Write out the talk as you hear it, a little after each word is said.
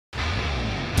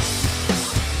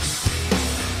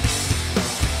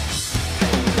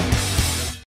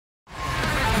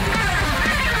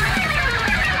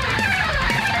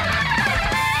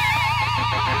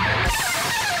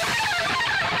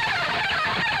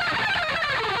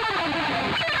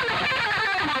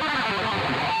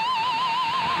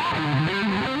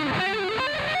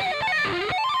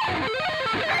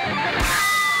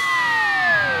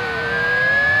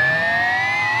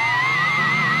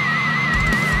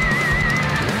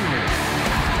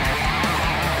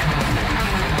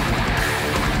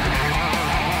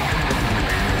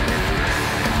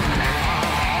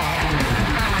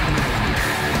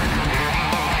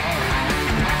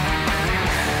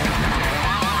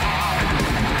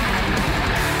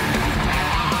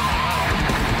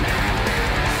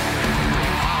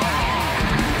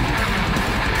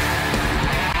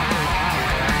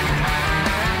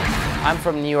I'm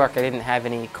from New York. I didn't have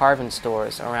any CARVIN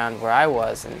stores around where I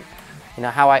was, and you know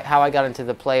how I got into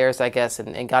the players, I guess,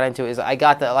 and got into it is I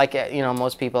got the, like, you know,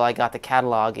 most people, I got the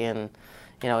catalog in,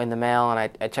 you know, in the mail,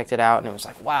 and I checked it out, and it was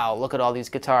like, wow, look at all these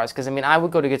guitars. Because I mean, I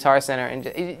would go to Guitar Center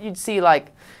and you'd see,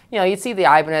 like, you know, you'd see the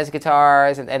Ibanez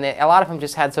guitars, and a lot of them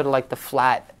just had sort of like the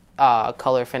flat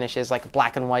color finishes, like a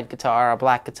black and white guitar, a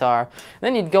black guitar. And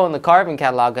then you'd go in the CARVIN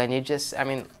catalog and you just, I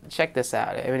mean, check this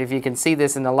out. I mean, if you can see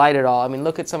this in the light at all, I mean,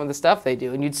 look at some of the stuff they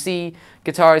do. And you'd see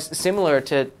guitars similar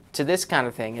to this kind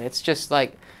of thing. And it's just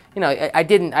like, you know,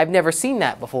 I've never seen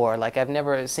that before. Like, I've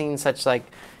never seen such, like,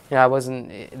 you know,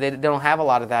 they don't have a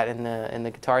lot of that in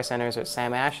the Guitar Centers or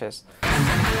Sam Ash's.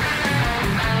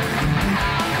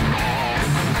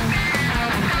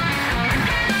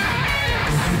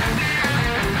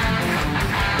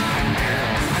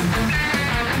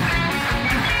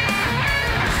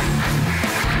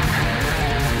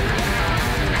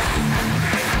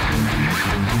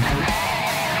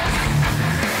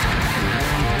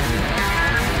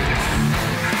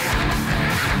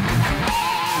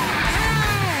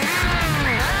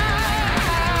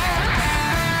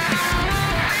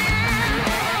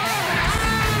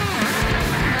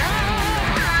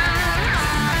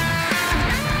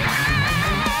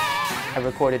 I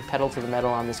recorded Pedal to the Metal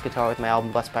on this guitar with my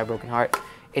album Blessed by a Broken Heart.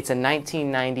 It's a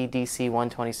 1990 DC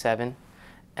 127,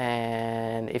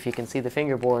 and if you can see the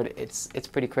fingerboard, it's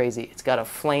pretty crazy. It's got a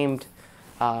flamed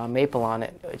maple on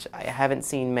it, which I haven't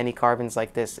seen many CARVINs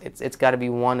like this. It's got to be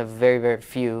one of very, very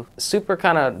few. Super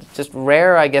kind of just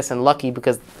rare, I guess, and lucky,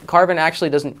 because CARVIN actually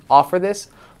doesn't offer this,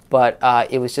 but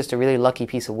it was just a really lucky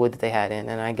piece of wood that they had in,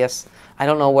 and I guess, I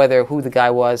don't know who the guy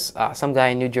was, some guy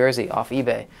in New Jersey off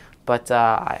eBay. But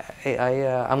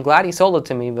I'm glad he sold it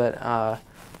to me, but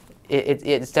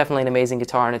it's definitely an amazing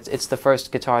guitar, and it's the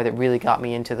first guitar that really got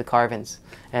me into the CARVINs.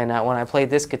 And when I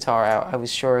played this guitar, I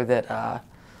was sure that,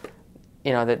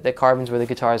 you know, that the CARVINs were the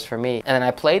guitars for me. And then I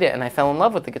played it, and I fell in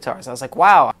love with the guitars. I was like,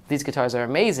 wow, these guitars are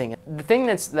amazing. The thing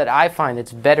that I find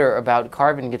that's better about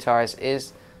CARVIN guitars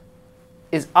is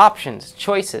options,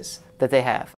 choices that they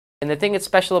have. And the thing that's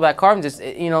special about CARVINs is,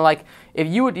 you know, like, if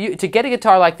to get a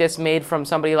guitar like this made from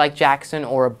somebody like Jackson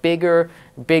or a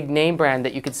big name brand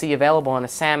that you could see available in a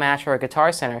Sam Ash or a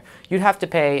Guitar Center, you'd have to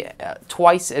pay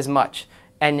twice as much.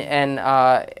 And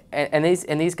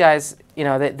these guys, you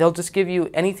know, they'll just give you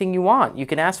anything you want. You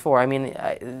can ask for. I mean,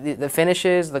 the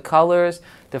finishes, the colors,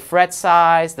 the fret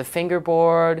size, the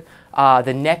fingerboard,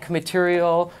 the neck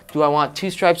material. Do I want 2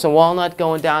 stripes of walnut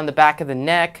going down the back of the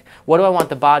neck? What do I want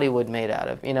the body wood made out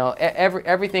of? You know,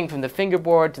 everything from the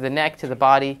fingerboard to the neck to the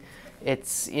body.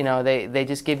 It's, you know, they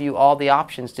just give you all the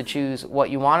options to choose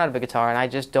what you want out of a guitar, and I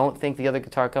just don't think the other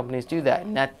guitar companies do that.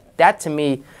 And that to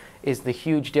me is the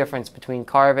huge difference between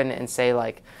CARVIN and, say,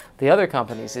 like the other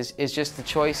companies, is just the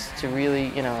choice to really,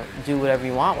 you know, do whatever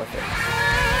you want with it.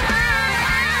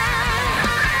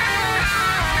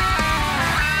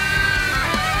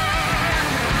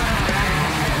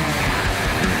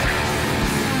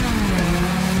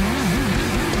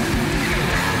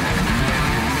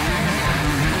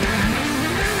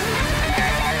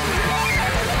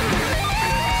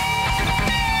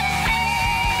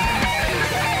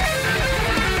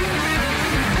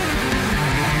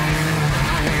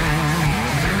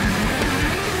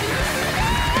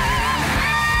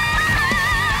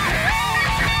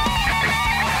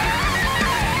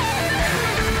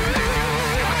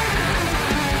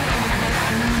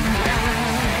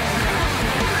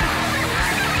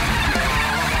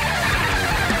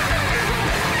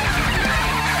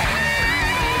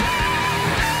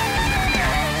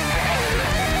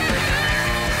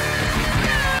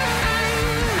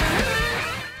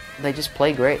 They just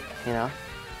play great, you know.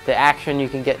 The action, you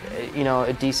can get, you know,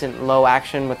 a decent low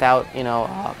action without, you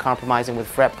know, compromising with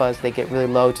fret buzz. They get really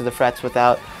low to the frets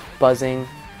without buzzing,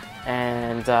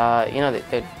 and you know,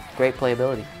 they're great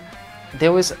playability.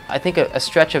 There was, I think, a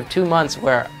stretch of 2 months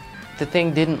where the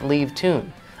thing didn't leave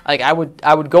tune. Like, I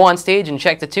would go on stage and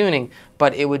check the tuning,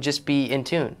 but it would just be in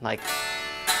tune. Like,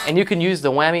 and you can use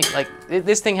the whammy. Like,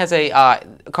 this thing has a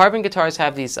CARVIN guitars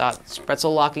have these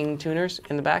Spretzel locking tuners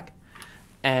in the back.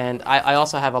 And I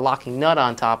also have a locking nut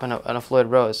on top and a Floyd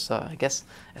Rose, so I guess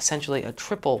essentially a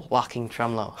triple locking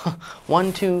tremolo.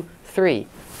 1, 2, 3.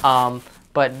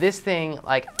 But this thing,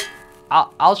 like,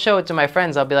 I'll show it to my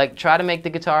friends. I'll be like, try to make the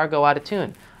guitar go out of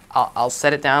tune. I'll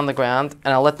set it down on the ground,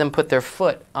 and I'll let them put their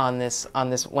foot on this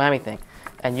whammy thing.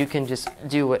 And you can just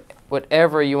do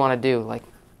whatever you want to do. Like,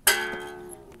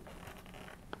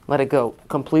 let it go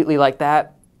completely like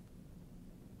that.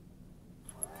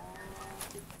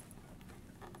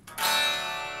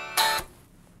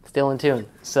 Still in tune.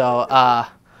 So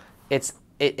it's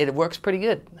it works pretty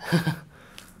good.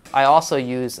 I also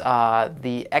use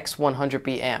the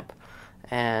X100B amp,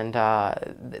 and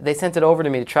they sent it over to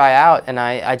me to try out, and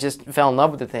I just fell in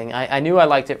love with the thing. I knew I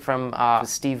liked it from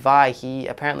Steve Vai.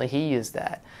 Apparently he used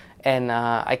that, and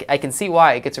I can see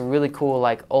why. It gets a really cool,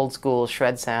 like, old school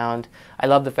shred sound. I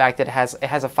love the fact that it has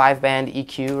a 5-band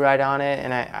EQ right on it,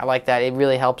 and I like that. It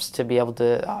really helps to be able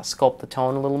to sculpt the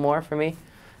tone a little more for me.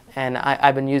 And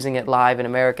I've been using it live in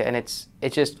America, and it's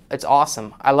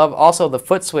awesome. I love also the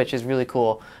foot switch is really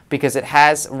cool because it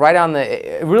has right on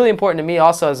the. Really important to me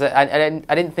also is that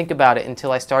I didn't think about it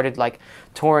until I started, like,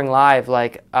 touring live.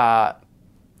 Like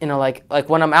you know, like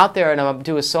when I'm out there and I'm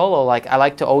do a solo, like, I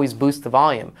like to always boost the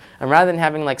volume. And rather than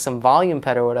having, like, some volume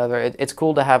ped or whatever, it's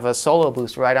cool to have a solo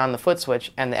boost right on the foot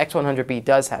switch, and the X100B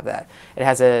does have that. It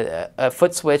has a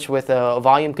foot switch with a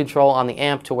volume control on the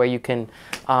amp to where you can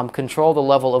control the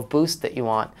level of boost that you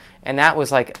want. And that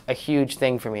was, like, a huge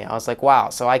thing for me. I was like, wow,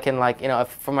 so I can, like, you know,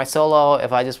 for my solo,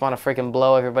 if I just want to freaking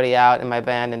blow everybody out in my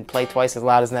band and play twice as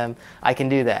loud as them, I can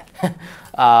do that.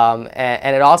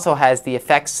 And it also has the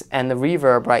effects and the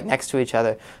reverb right next to each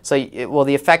other. So, well,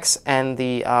 the effects and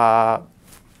the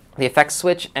effects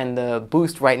switch and the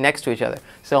boost right next to each other.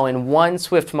 So in one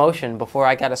swift motion, before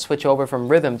I got to switch over from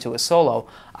rhythm to a solo,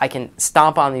 I can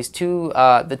stomp on these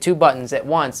the two buttons at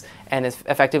once and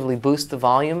effectively boost the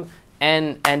volume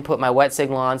and put my wet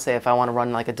signal on. Say if I want to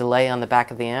run, like, a delay on the back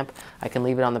of the amp, I can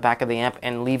leave it on the back of the amp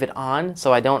and leave it on,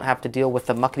 so I don't have to deal with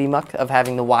the muckety-muck of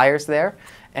having the wires there.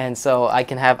 And so I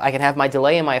can have my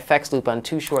delay and my effects loop on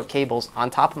 2 short cables on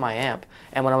top of my amp.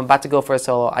 And when I'm about to go for a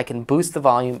solo, I can boost the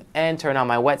volume and turn on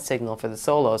my wet signal for the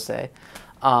solo, say,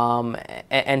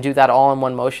 and do that all in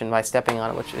one motion by stepping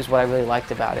on it, which is what I really liked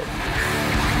about it.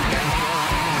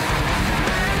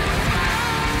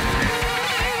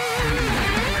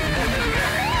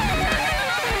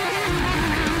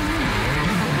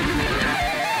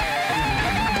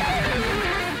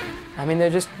 I mean,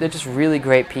 they're just really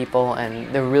great people,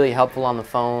 and they're really helpful on the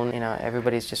phone. You know,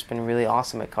 everybody's just been really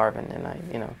awesome at CARVIN,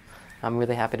 and I'm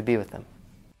really happy to be with them.